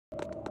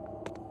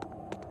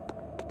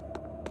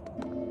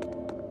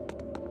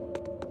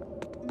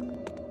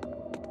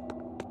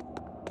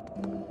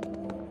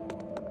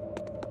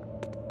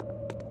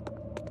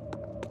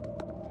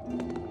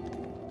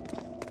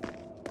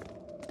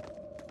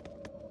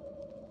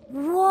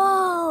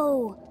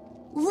Whoa!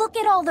 Look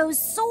at all those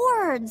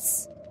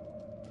swords!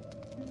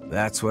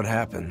 That's what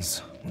happens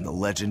when the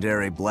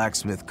legendary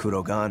blacksmith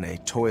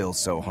Kurogane toils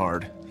so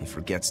hard, he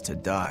forgets to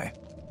die.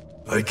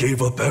 I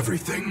gave up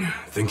everything,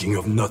 thinking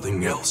of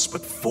nothing else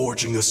but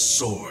forging a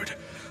sword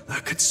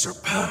that could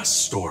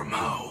surpass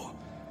Stormhowl.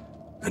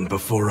 And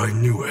before I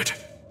knew it...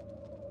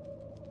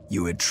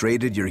 You had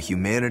traded your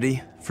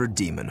humanity for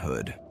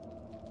demonhood.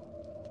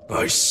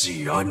 I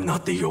see I'm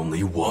not the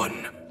only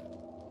one.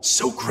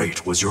 So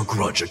great was your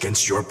grudge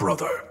against your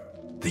brother,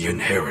 the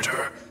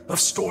inheritor of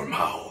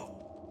Stormhowl.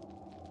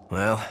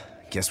 Well,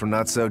 guess we're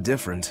not so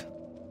different.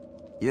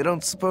 You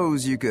don't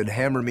suppose you could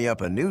hammer me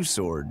up a new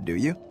sword, do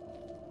you?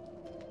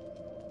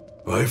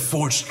 I've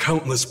forged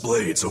countless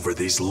blades over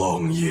these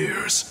long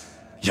years,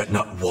 yet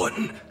not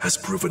one has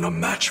proven a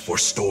match for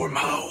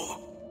Stormhowl.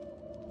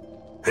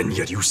 And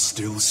yet you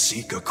still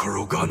seek a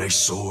Kurogane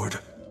sword?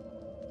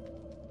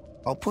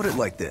 I'll put it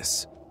like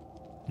this.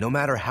 No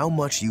matter how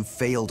much you've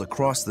failed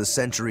across the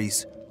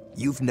centuries,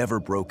 you've never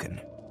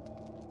broken.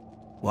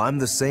 Well, I'm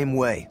the same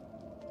way.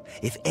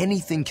 If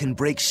anything can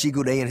break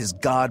Shigure and his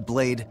god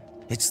blade,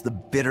 it's the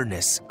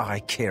bitterness I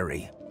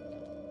carry.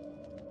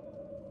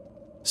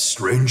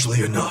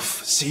 Strangely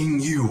enough,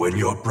 seeing you and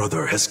your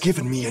brother has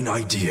given me an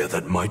idea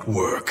that might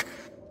work.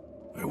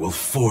 I will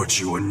forge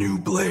you a new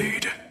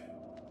blade.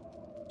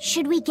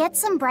 Should we get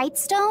some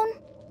Brightstone?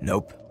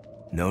 Nope.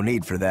 No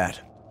need for that.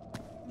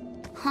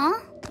 Huh?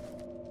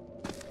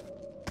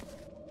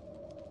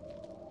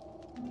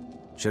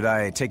 Should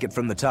I take it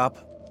from the top?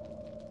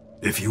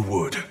 If you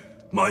would.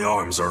 My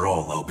arms are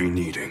all I'll be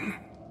needing.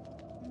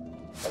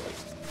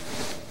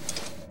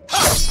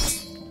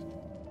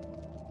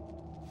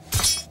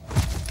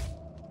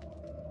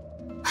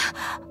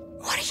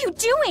 What are you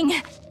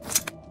doing?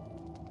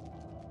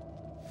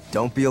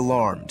 Don't be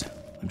alarmed.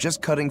 I'm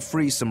just cutting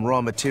free some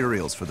raw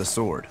materials for the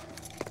sword.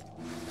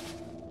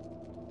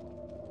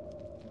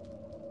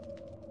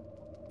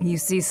 You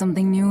see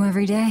something new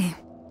every day.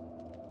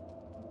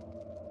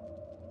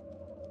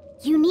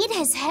 You need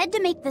his head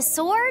to make the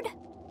sword?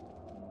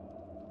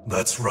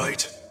 That's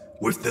right.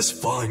 With this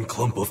fine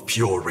clump of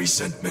pure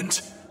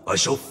resentment, I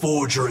shall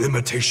forge your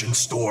imitation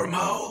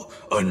Stormhowl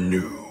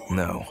anew.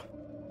 No.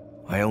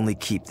 I only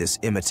keep this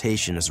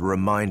imitation as a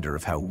reminder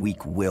of how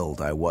weak-willed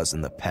I was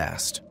in the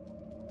past.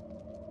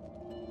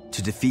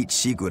 To defeat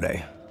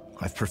Shigure,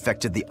 I've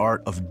perfected the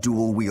art of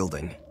dual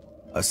wielding,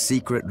 a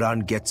secret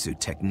Rangetsu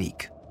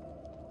technique.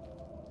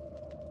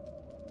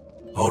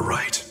 All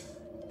right.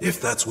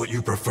 If that's what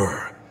you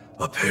prefer,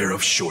 a pair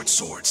of short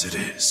swords it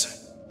is.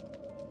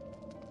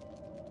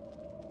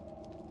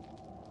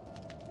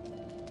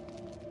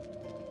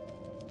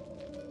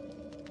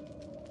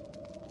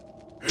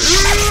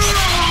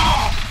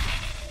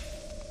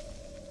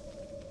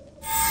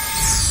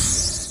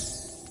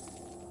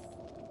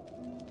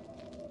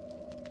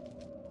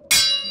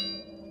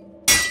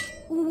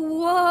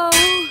 Whoa!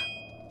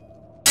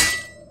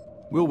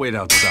 We'll wait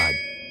outside.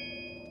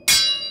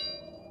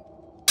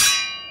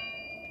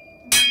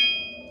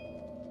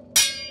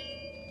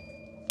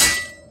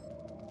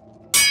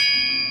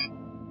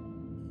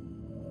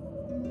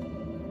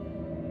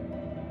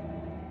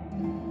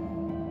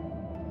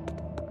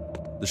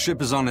 The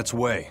ship is on its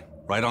way,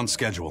 right on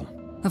schedule.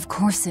 Of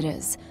course it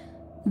is.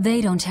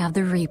 They don't have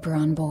the Reaper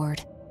on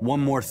board.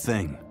 One more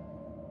thing.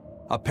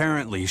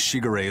 Apparently,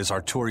 Shigure is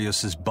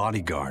Artorias'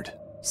 bodyguard.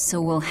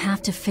 So we'll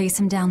have to face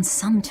him down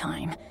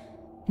sometime,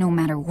 no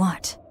matter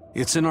what.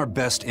 It's in our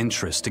best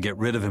interest to get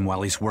rid of him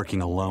while he's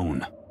working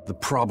alone. The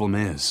problem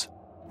is,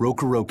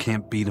 Rokuro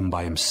can't beat him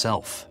by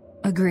himself.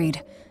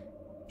 Agreed.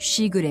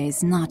 Shigure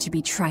is not to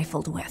be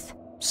trifled with.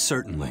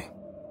 Certainly.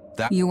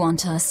 You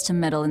want us to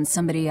meddle in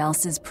somebody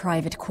else's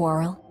private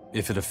quarrel?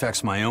 If it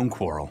affects my own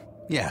quarrel,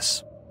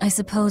 yes. I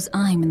suppose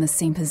I'm in the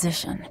same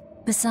position.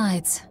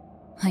 Besides,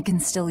 I can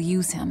still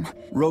use him.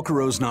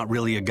 Rokuro's not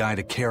really a guy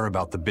to care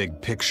about the big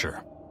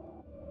picture.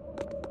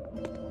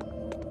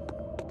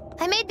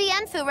 I made the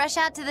Enfu rush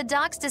out to the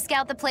docks to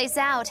scout the place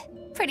out.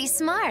 Pretty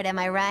smart, am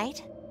I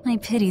right? I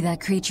pity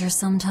that creature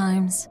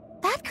sometimes.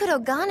 That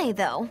Kurogane,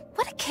 though,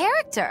 what a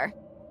character!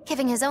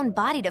 Giving his own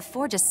body to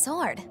forge a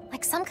sword,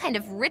 like some kind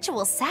of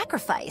ritual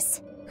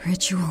sacrifice.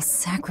 Ritual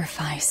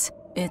sacrifice.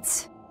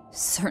 It's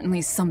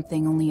certainly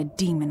something only a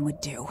demon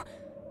would do.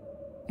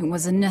 It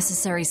was a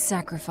necessary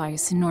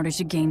sacrifice in order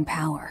to gain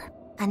power.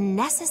 A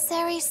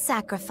necessary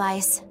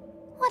sacrifice.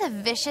 What a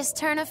vicious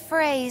turn of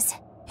phrase.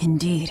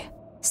 Indeed.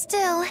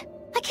 Still,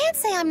 I can't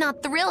say I'm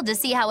not thrilled to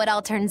see how it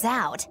all turns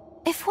out.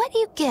 If what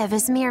you give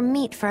is mere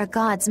meat for a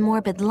god's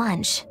morbid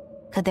lunch,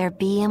 could there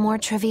be a more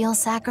trivial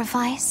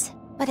sacrifice?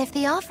 But if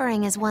the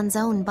offering is one's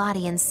own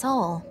body and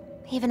soul,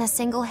 even a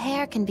single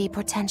hair can be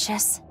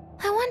portentous.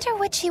 I wonder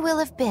which he will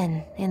have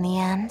been in the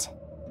end.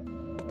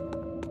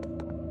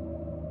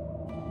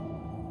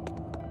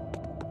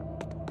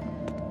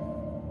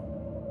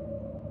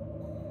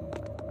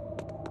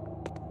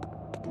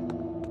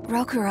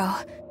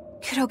 Rokuro,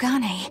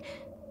 Kurogane,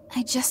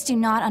 I just do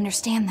not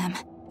understand them.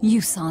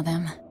 You saw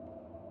them.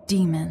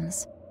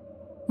 Demons.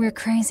 We're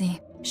crazy.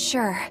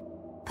 Sure,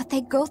 but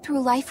they go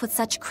through life with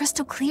such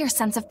crystal clear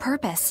sense of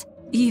purpose.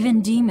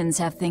 Even demons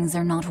have things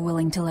they're not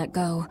willing to let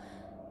go.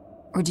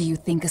 Or do you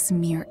think us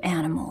mere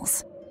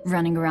animals,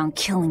 running around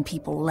killing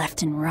people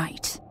left and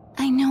right?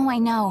 I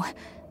know.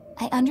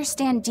 I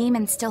understand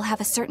demons still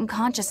have a certain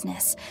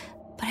consciousness,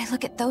 but I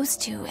look at those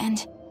two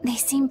and they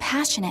seem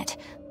passionate,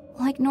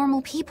 like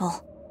normal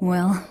people.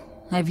 Well,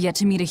 I've yet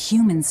to meet a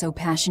human so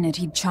passionate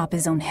he'd chop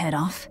his own head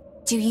off.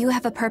 Do you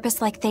have a purpose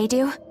like they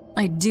do?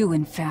 I do,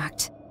 in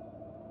fact.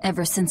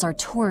 Ever since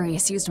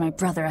Artorius used my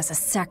brother as a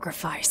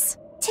sacrifice.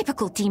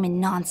 Typical demon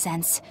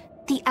nonsense.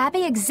 The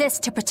Abbey exists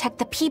to protect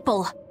the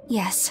people.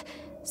 Yes,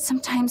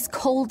 sometimes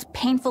cold,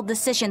 painful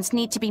decisions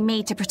need to be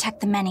made to protect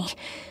the many,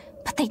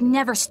 but they'd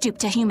never stoop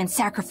to human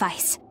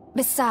sacrifice.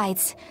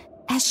 Besides,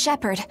 as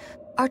shepherd,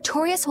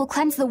 Artorius will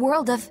cleanse the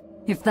world of...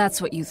 If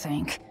that's what you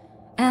think,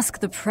 ask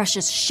the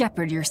precious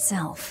shepherd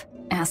yourself.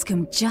 Ask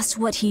him just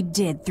what he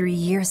did 3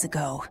 years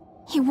ago.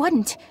 He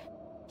wouldn't.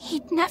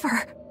 He'd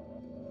never...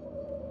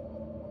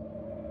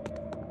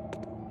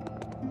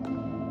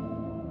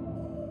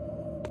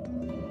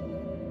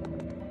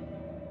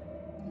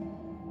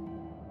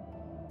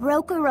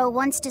 Rokuro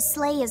wants to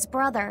slay his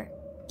brother,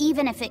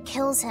 even if it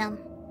kills him.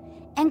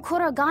 And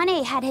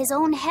Kurogane had his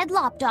own head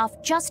lopped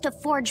off just to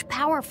forge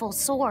powerful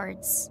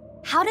swords.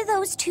 How do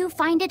those two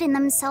find it in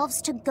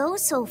themselves to go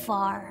so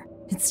far?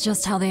 It's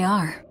just how they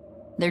are.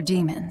 They're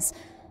demons.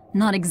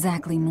 Not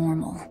exactly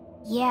normal.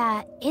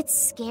 Yeah, it's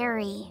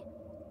scary.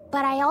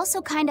 But I also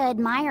kinda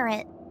admire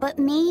it. But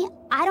me,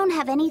 I don't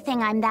have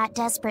anything I'm that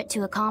desperate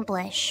to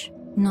accomplish.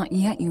 Not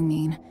yet, you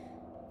mean.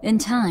 In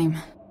time,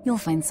 you'll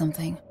find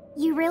something.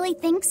 You really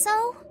think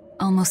so?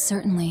 Almost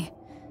certainly.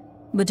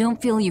 But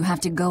don't feel you have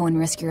to go and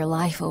risk your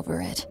life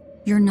over it.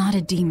 You're not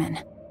a demon,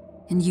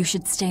 and you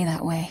should stay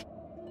that way.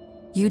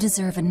 You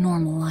deserve a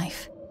normal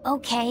life.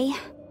 Okay.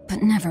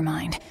 But never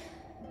mind.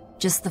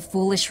 Just the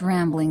foolish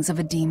ramblings of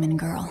a demon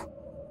girl.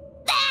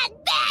 Bad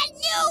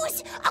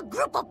news! A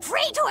group of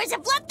praetors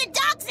have left the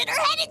docks and are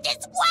headed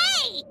this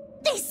way!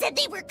 They said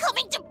they were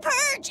coming to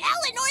purge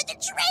Eleanor the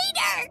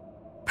traitor!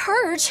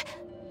 Purge?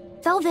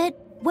 Velvet,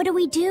 what do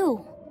we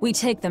do? We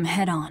take them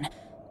head on.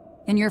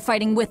 And you're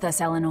fighting with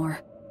us, Eleanor.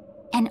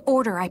 An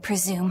order, I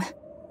presume.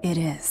 It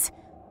is.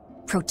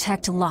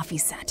 Protect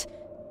Laphicet,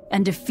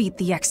 and defeat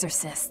the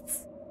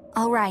exorcists.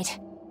 All right.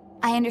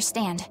 I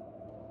understand.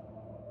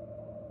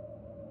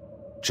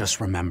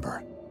 Just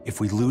remember, if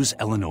we lose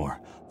Eleanor,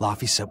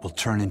 Laphicet will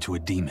turn into a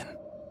demon.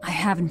 I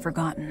haven't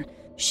forgotten.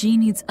 She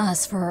needs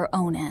us for her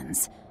own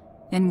ends.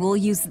 And we'll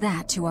use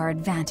that to our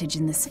advantage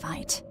in this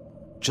fight.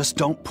 Just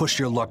don't push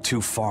your luck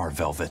too far,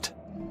 Velvet.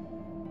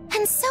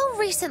 And so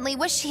recently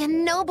was she a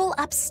noble,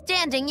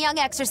 upstanding young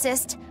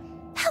exorcist.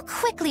 How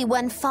quickly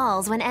one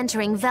falls when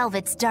entering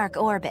Velvet's dark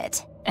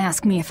orbit.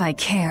 Ask me if I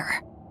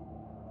care.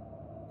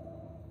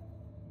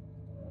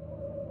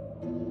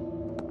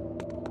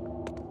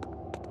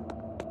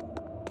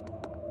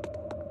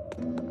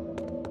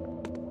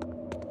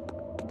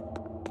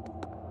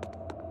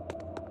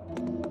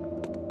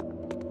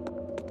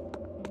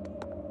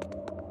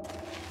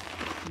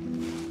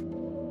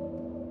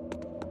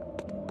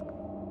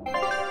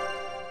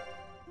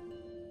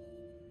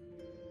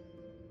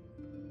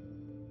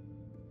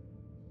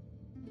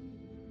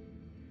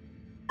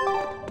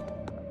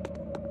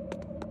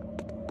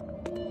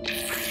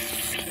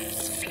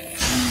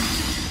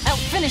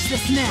 Finish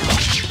this now!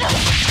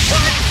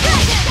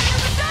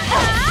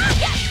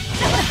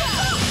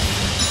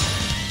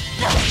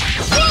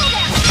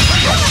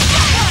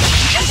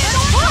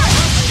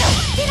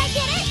 Did I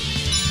get it?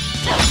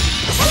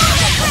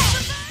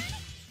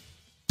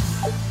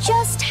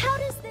 Just how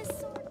does this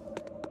sword...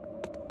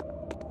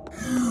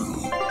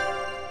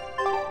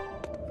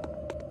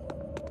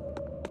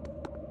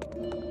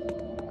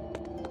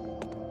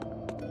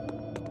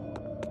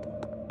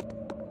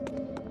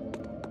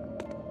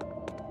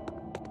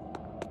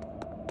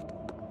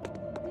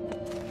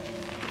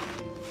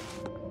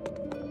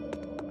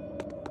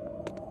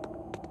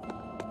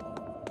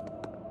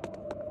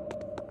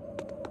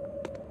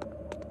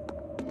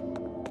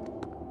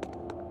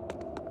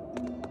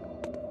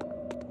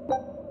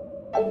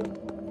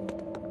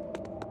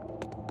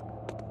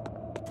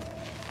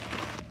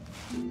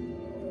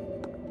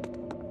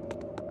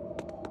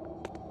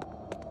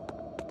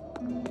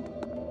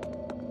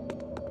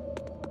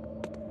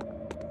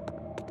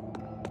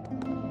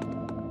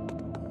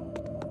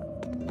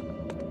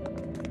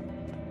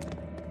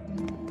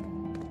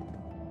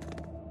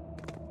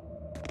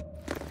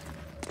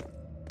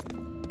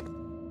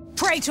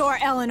 Praetor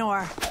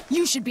Eleanor,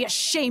 you should be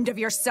ashamed of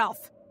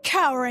yourself,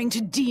 cowering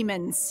to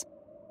demons.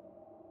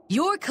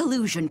 Your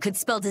collusion could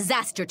spell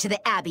disaster to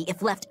the Abbey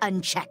if left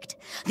unchecked.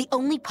 The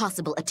only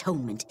possible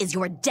atonement is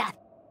your death.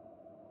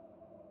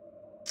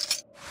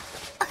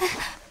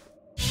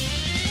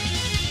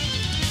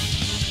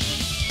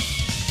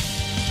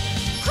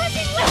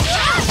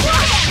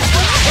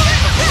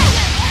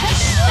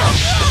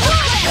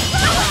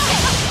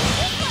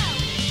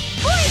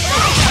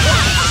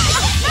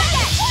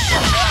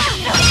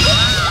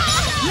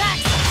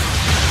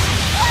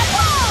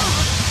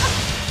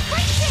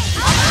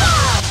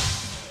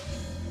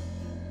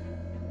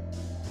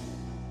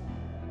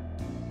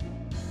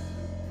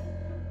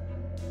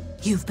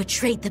 You've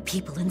betrayed the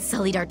people and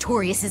sullied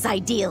Artorias'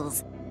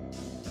 ideals.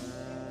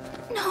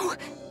 No,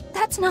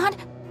 that's not...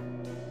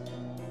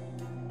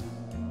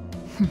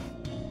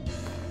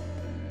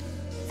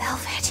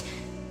 Velvet,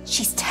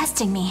 she's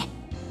testing me.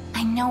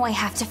 I know I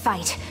have to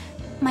fight.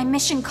 My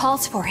mission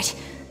calls for it.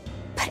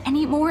 But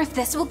any more of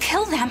this will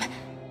kill them.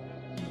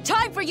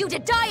 Time for you to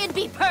die and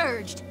be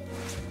purged!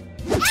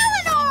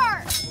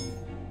 Eleanor!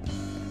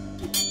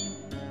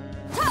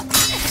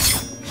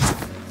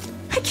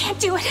 I can't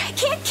do it. I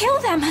can't kill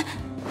them.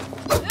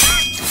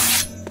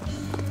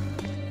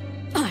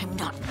 I'm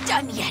not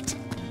done yet.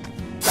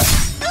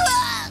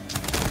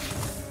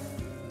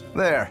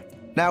 There.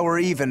 Now we're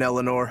even,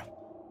 Eleanor.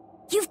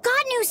 You've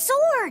got new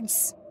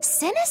swords!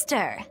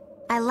 Sinister.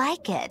 I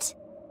like it.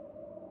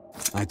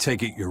 I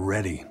take it you're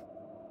ready.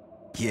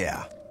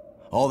 Yeah.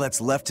 All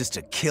that's left is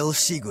to kill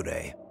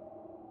Shigure.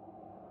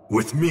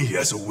 With me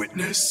as a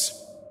witness.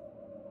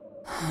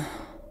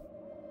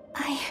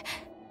 I...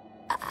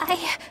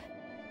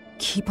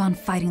 Keep on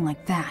fighting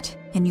like that,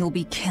 and you'll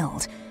be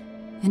killed.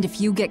 And if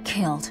you get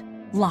killed,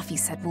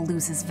 Laphicet will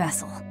lose his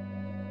vessel.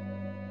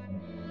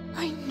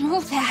 I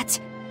know that.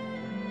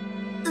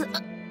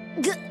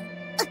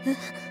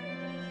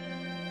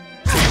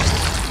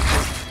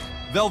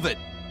 Velvet,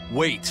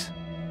 wait.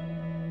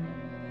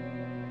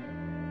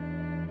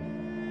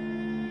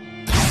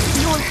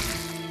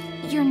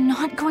 You're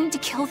not going to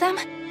kill them?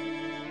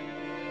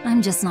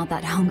 I'm just not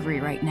that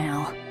hungry right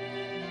now.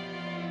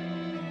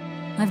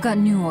 I've got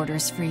new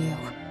orders for you.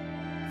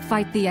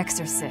 Fight the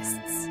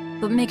exorcists,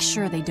 but make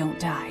sure they don't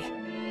die.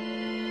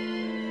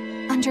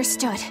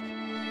 Understood.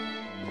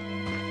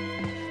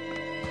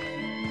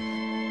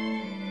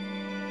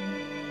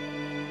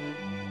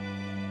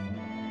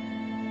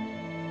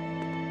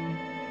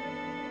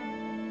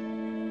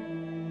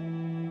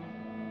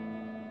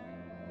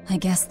 I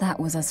guess that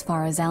was as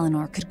far as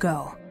Eleanor could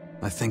go.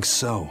 I think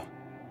so.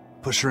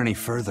 Push her any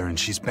further and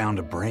she's bound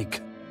to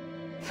break.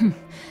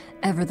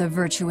 Ever the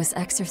virtuous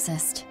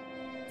exorcist.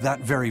 That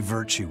very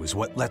virtue is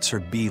what lets her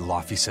be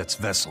Laphicet's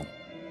vessel.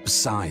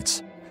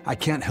 Besides, I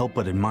can't help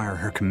but admire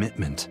her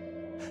commitment.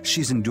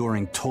 She's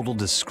enduring total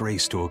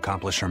disgrace to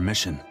accomplish her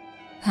mission.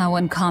 How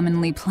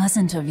uncommonly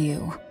pleasant of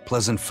you.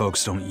 Pleasant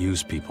folks don't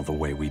use people the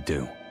way we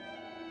do.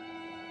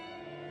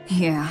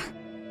 Yeah,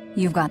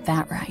 you've got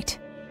that right.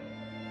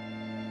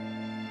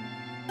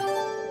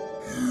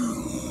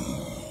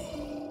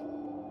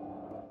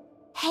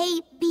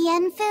 Hey,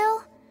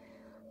 Bienfil?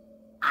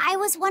 I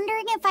was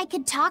wondering if I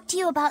could talk to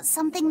you about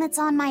something that's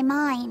on my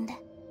mind.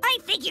 I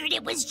figured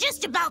it was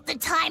just about the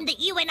time that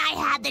you and I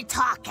had the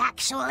talk,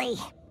 actually.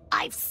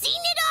 I've seen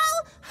it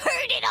all,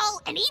 heard it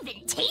all, and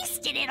even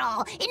tasted it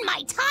all in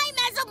my time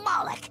as a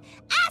Moloch.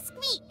 Ask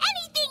me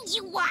anything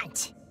you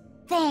want.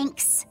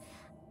 Thanks.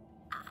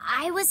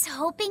 I was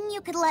hoping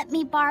you could let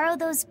me borrow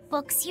those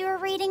books you were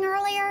reading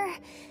earlier,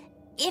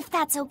 if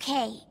that's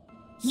okay.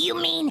 You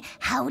mean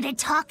how to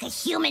talk a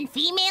human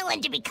female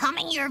into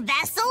becoming your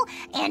vessel,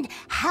 and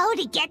how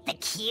to get the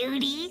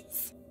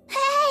cuties?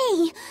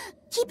 Hey!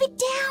 Keep it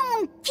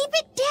down! Keep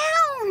it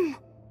down!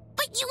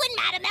 But you and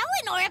Madame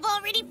Eleanor have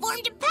already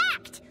formed a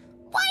pact.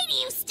 Why do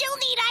you still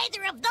need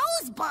either of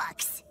those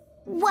books?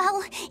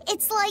 Well,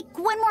 it's like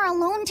when we're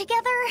alone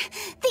together,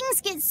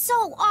 things get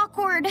so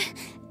awkward.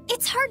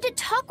 It's hard to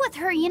talk with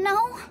her, you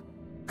know?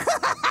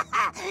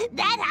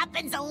 That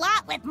happens a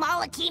lot with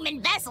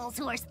Molocheman vessels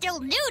who are still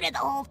new to the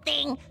whole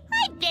thing.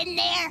 I've been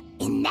there.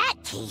 In that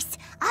case,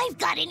 I've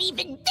got an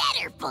even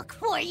better book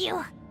for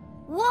you.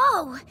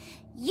 Whoa!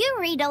 You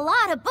read a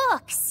lot of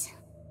books.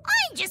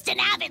 I'm just an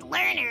avid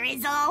learner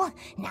is all.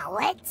 Now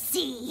let's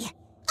see.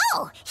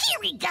 Oh, here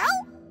we go.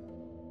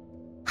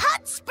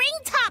 Hot Spring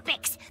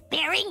Topics,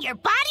 Bearing Your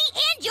Body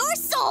and Your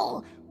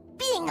Soul.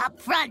 Being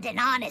upfront and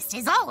honest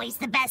is always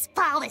the best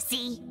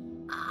policy.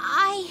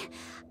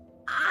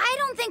 I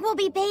don't think we'll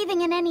be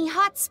bathing in any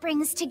hot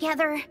springs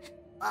together.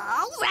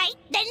 All right,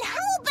 then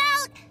how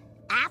about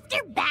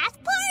after bath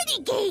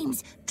party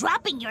games,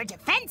 dropping your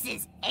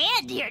defenses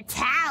and your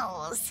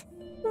towels?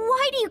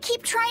 Why do you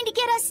keep trying to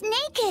get us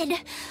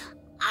naked?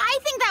 I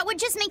think that would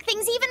just make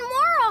things even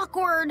more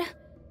awkward.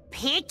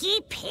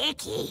 Picky.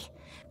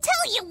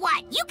 Tell you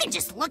what, you can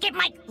just look at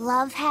my...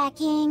 Love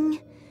hacking,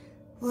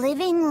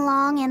 living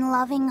long and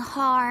loving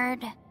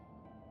hard,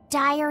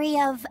 diary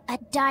of a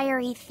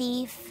diary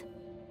thief,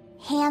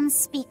 hands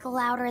speak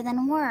louder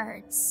than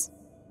words.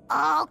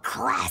 All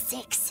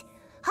classics.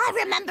 I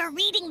remember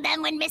reading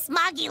them when Miss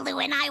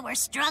Magilu and I were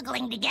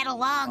struggling to get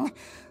along.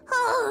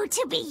 Oh,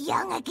 to be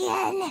young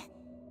again.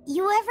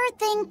 You ever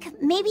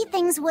think maybe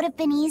things would have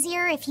been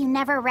easier if you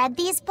never read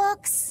these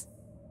books?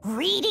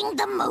 Reading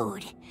the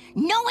mood.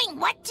 Knowing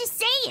what to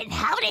say and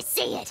how to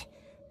say it.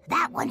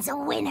 That one's a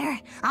winner.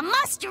 A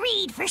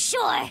must-read for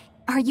sure.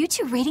 Are you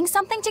two reading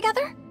something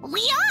together?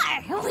 We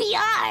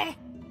are.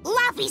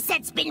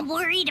 Laphicet's been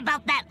worried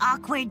about that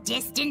awkward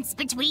distance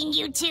between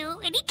you two,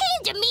 and he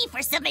came to me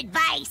for some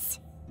advice.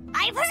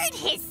 I've heard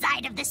his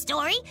side of the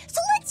story,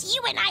 so let's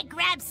you and I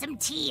grab some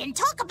tea and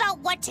talk about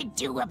what to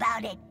do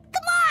about it.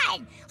 Come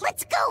on!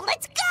 Let's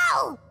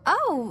go!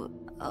 Oh,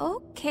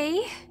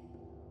 Okay.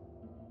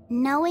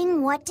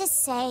 Knowing what to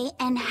say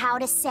and how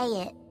to say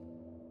it.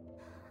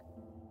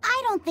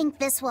 I don't think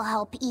this will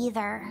help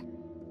either.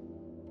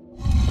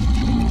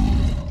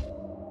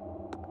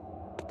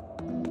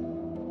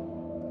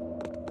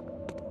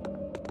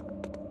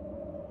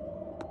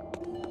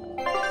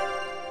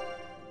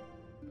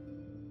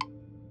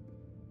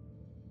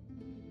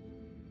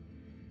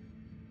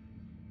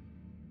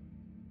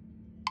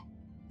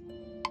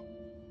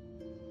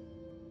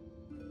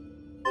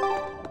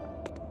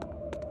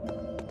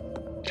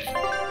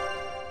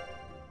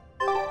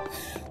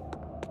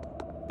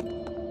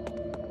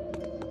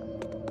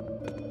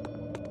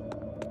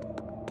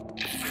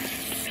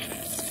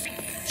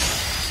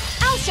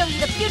 I'll show you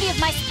the beauty of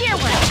my spear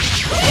work!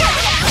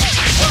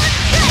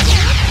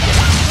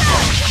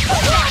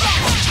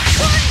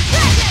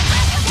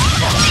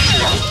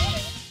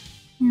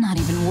 Not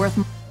even worth...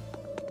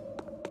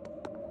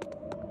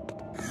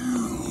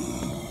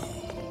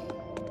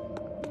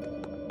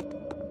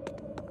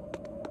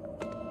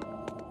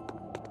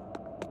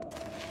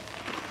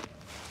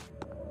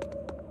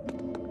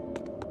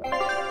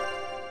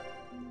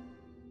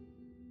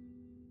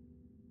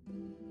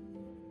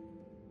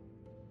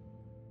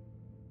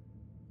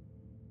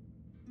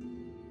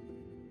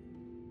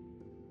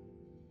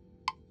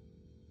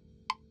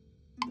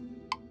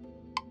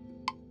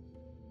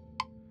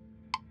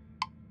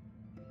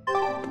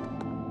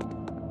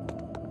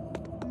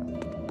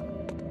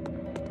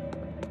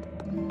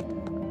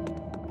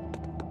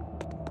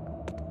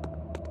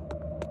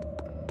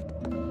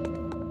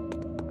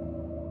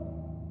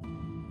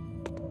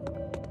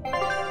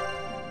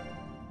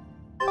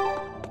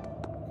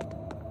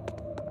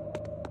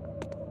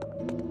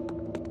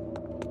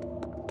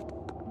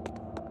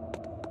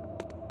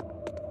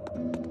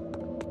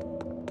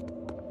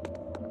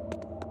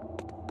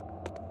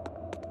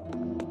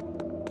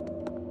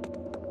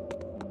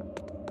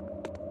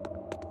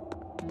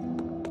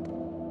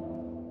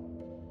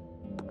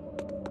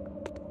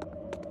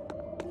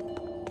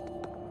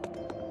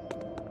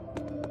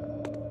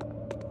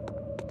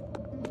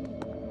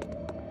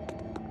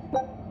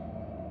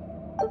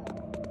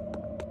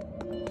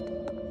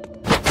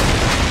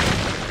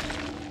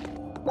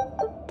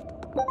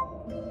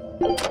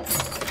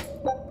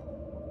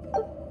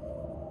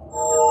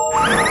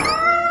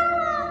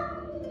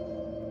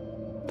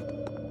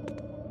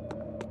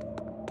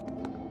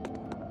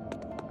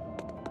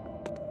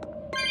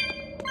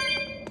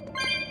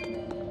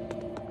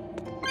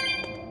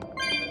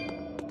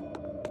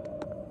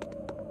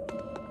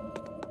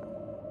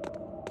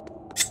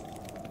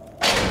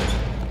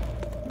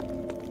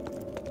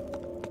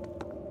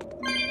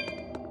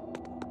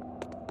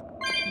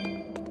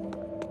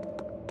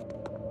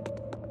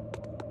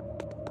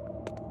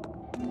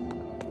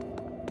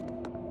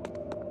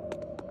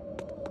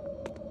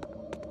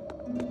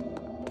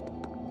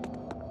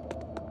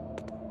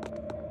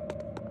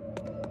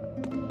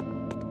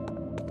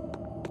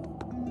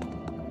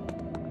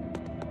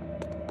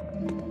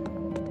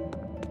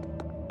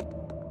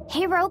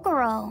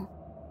 Hirogoro,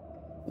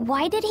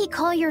 why did he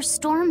call your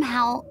storm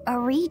howl a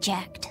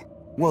reject?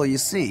 Well, you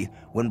see,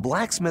 when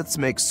blacksmiths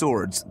make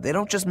swords, they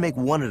don't just make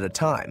one at a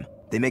time.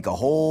 They make a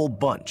whole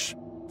bunch.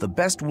 The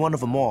best one of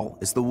them all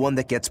is the one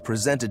that gets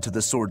presented to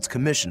the sword's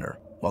commissioner,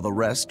 while the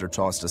rest are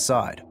tossed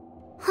aside.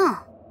 Huh.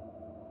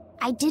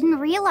 I didn't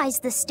realize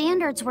the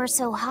standards were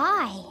so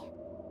high.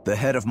 The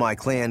head of my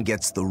clan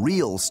gets the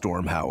real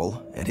storm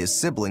howl, and his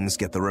siblings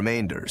get the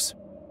remainders.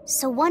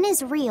 So one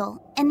is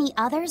real, and the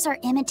others are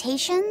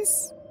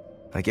imitations?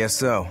 I guess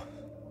so.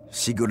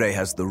 Shigure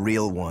has the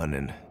real one,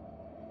 and...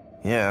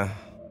 yeah,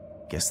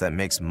 guess that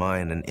makes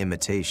mine an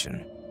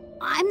imitation.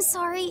 I'm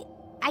sorry,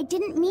 I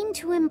didn't mean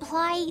to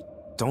imply...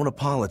 Don't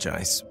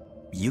apologize.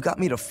 You got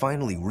me to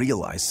finally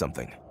realize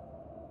something.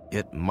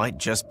 It might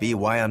just be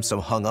why I'm so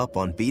hung up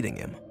on beating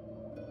him.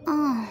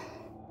 Oh.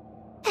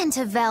 And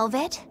to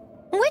Velvet,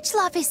 which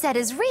Laphicet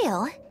is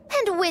real,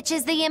 and which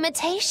is the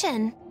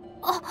imitation?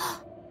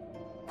 Oh,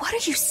 what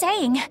are you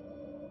saying?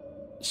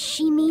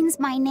 She means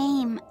my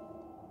name.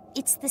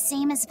 It's the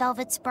same as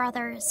Velvet's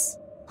brothers.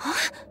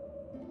 Huh?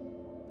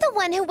 The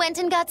one who went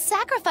and got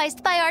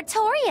sacrificed by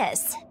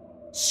Artorias.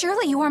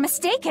 Surely you are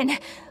mistaken.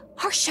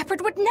 Our shepherd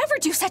would never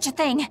do such a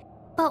thing.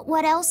 But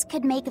what else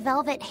could make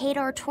Velvet hate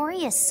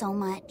Artorias so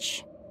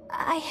much?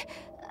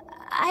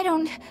 I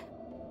don't...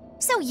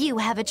 So you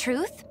have a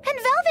truth, and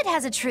Velvet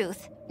has a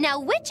truth.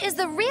 Now which is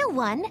the real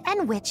one,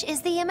 and which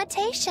is the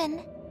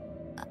imitation?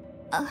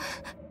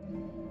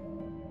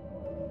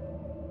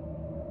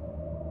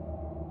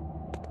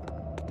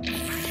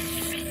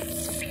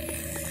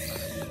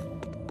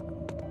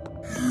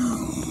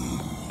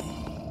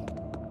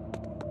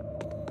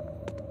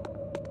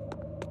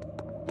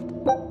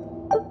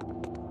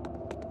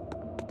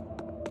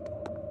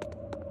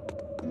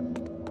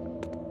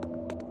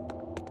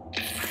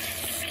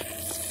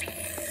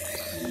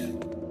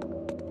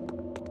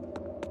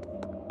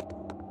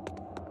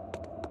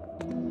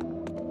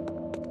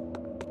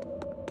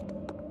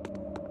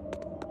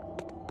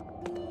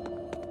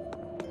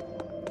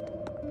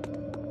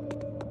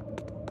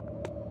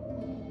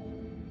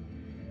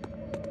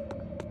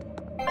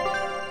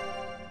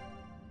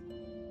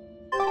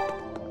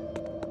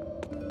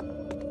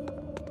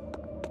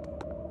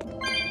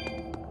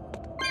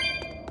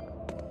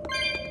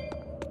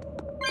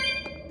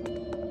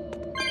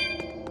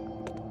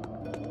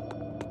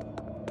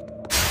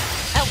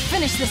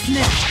 finish this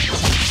now!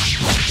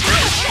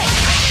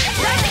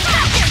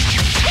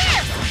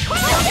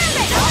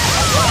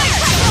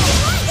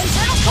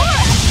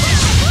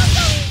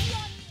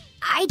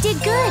 I did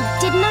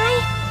good, didn't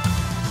I?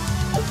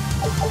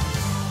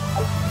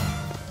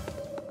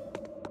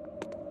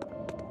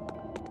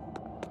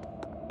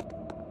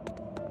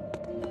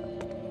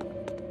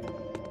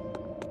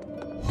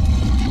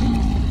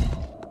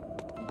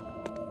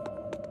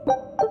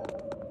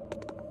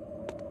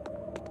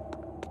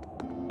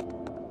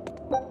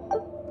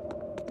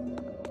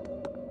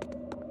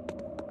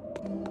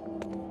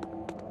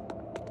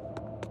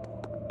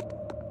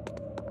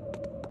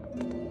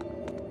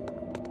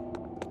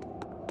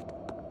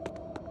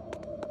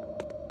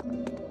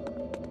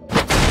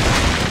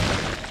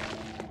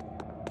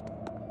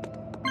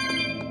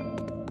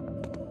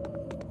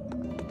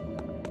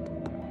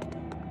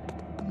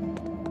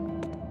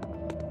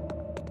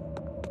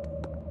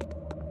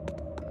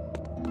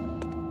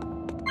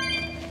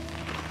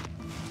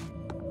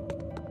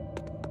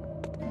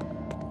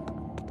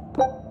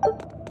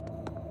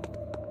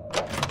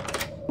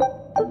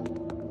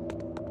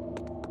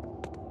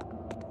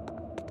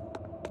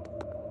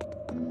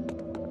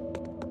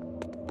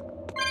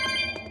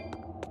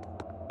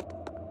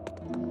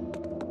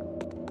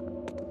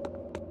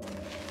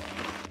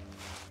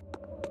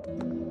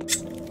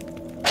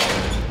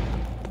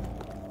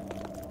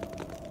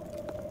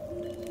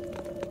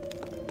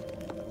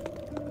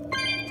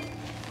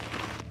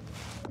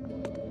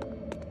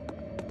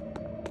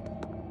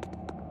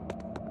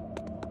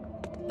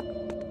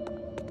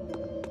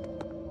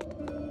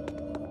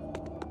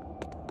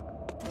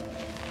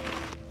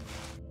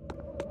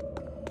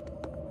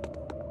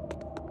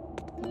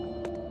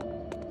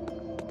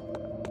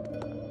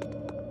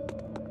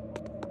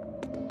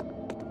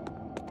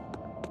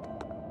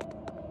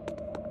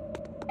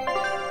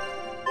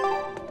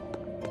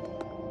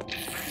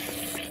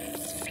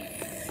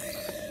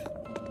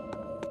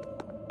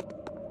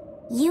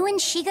 You and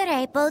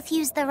Shigure both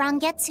use the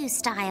Rangetsu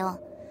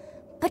style.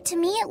 But to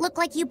me it looked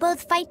like you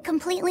both fight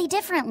completely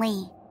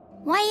differently.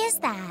 Why is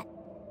that?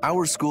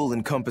 Our school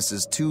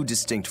encompasses two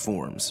distinct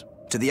forms.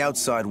 To the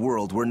outside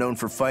world, we're known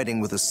for fighting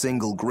with a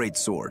single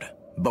greatsword.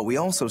 But we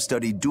also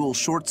study dual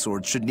short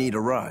swords should need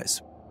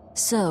arise.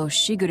 So,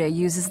 Shigure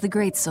uses the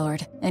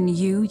greatsword, and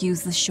you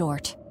use the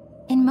short.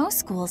 In most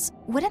schools,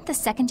 wouldn't the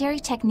secondary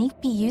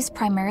technique be used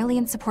primarily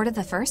in support of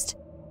the first?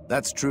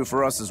 That's true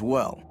for us as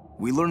well.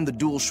 We learned the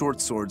dual short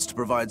swords to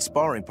provide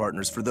sparring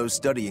partners for those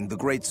studying the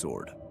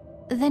greatsword.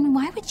 Then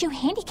why would you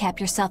handicap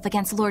yourself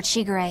against Lord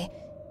Shigure?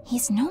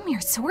 He's no mere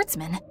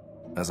swordsman.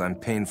 As I'm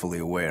painfully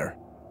aware,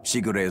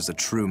 Shigure is a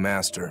true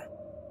master.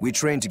 We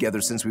trained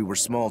together since we were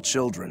small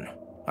children.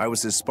 I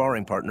was his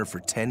sparring partner for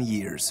 10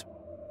 years.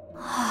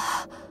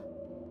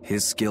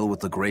 His skill with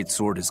the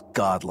greatsword is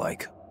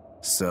godlike.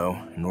 So,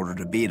 in order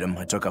to beat him,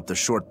 I took up the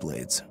short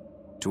blades.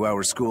 To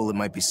our school, it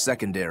might be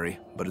secondary,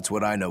 but it's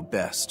what I know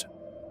best.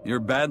 You're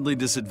badly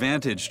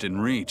disadvantaged in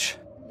reach.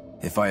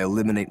 If I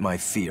eliminate my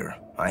fear,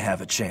 I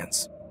have a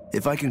chance.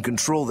 If I can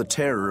control the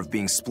terror of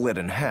being split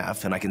in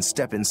half and I can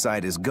step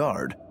inside his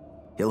guard,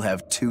 he'll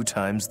have 2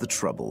 times the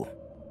trouble.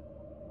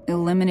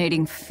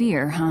 Eliminating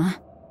fear, huh?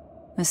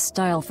 A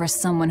style for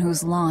someone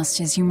who's lost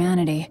his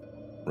humanity.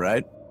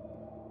 Right?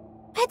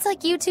 It's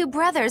like you two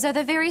brothers are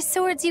the very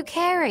swords you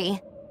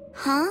carry.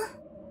 Huh?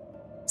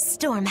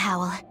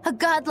 Stormhowl, a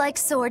godlike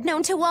sword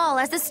known to all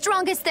as the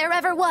strongest there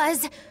ever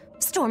was.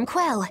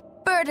 Stormquell,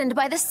 burdened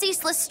by the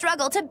ceaseless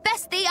struggle to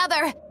best the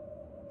other.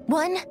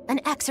 One, an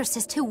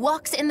exorcist who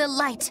walks in the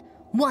light.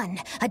 One,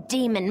 a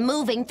demon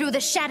moving through the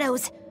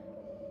shadows.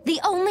 The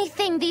only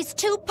thing these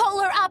two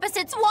polar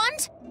opposites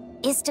want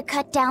is to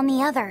cut down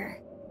the other.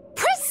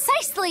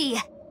 Precisely!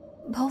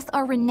 Both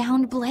are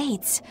renowned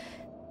blades.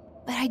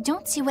 But I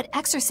don't see what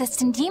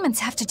exorcists and demons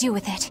have to do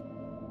with it.